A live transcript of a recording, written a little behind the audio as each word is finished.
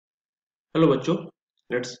Hello बच्चों,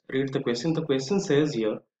 let's read the question. The question says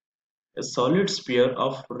here, a solid sphere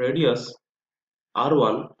of radius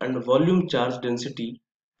r1 and volume charge density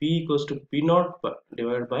p equals to p naught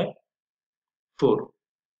divided by 4,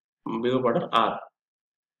 bigger part r,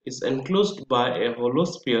 is enclosed by a hollow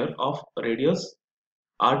sphere of radius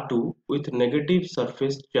r2 with negative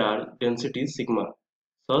surface charge density sigma,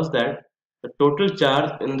 such that the total charge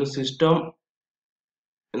in the system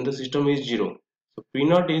is 0. So P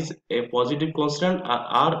naught is a positive constant,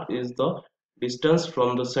 R is the distance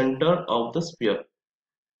from the center of the sphere.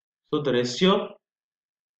 So the ratio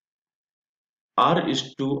R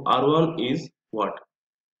is to R1 is what?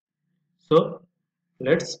 So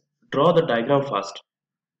let's draw the diagram first.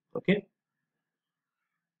 Okay,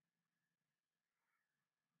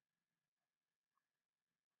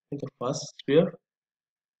 the first sphere,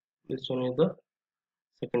 this one is the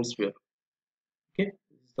second sphere. Okay,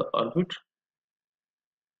 this is the orbit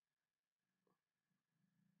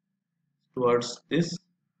towards this.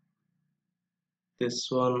 This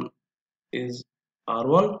one is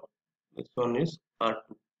R1, this one is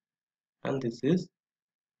R2, and this is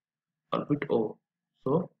orbit O.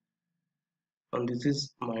 So, and this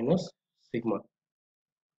is minus sigma.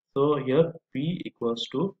 So here P equals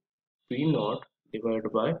to P naught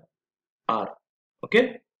divided by R.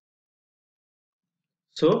 Okay.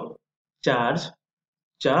 So charge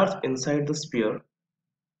inside the sphere,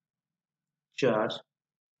 charge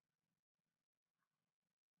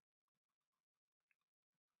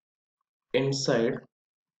inside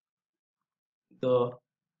the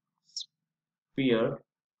sphere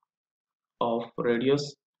of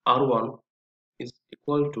radius R1 is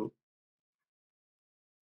equal to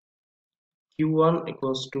Q1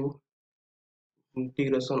 equals to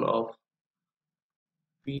integration of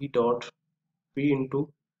P dot P into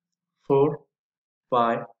 4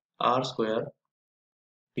 pi R square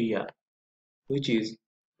dr, which is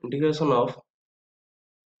integration of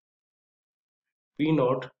P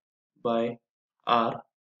naught by R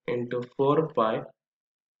into 4 pi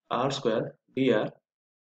R square dr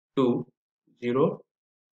to 0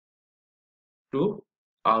 to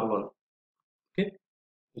R1, okay,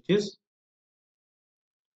 which is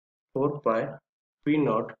 4 pi P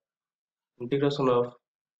naught integration of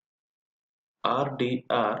R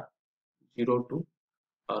dr 0 to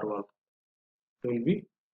R1. It will be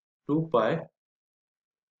 2 pi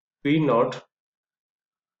P naught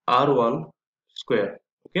R1 square,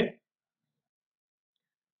 okay,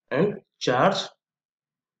 and charge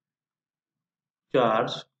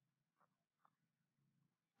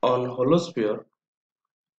on hollow sphere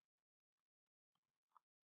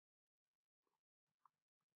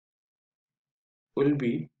will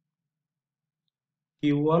be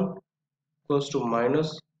Q1 equals to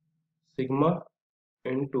minus sigma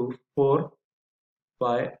into 4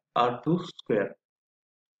 pi R2 square,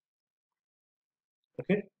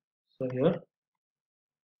 okay. So here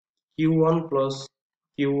Q1 plus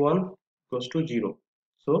Q1 equals to 0.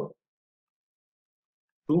 So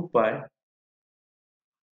 2 pi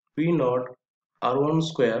P naught R1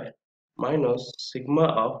 square minus sigma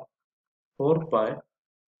of 4 pi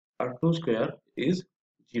R2 square is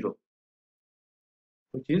 0,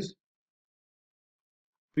 which is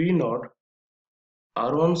P naught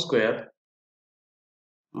R1 square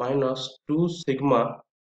minus 2 sigma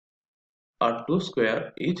R2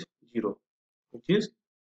 square is 0, which is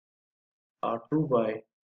R2 by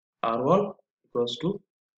R1 equals to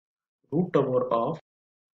root over of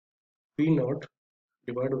P naught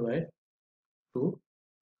divided by 2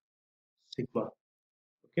 sigma,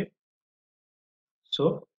 okay.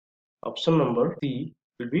 So option number C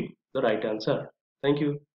will be the right answer. Thank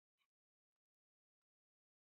you.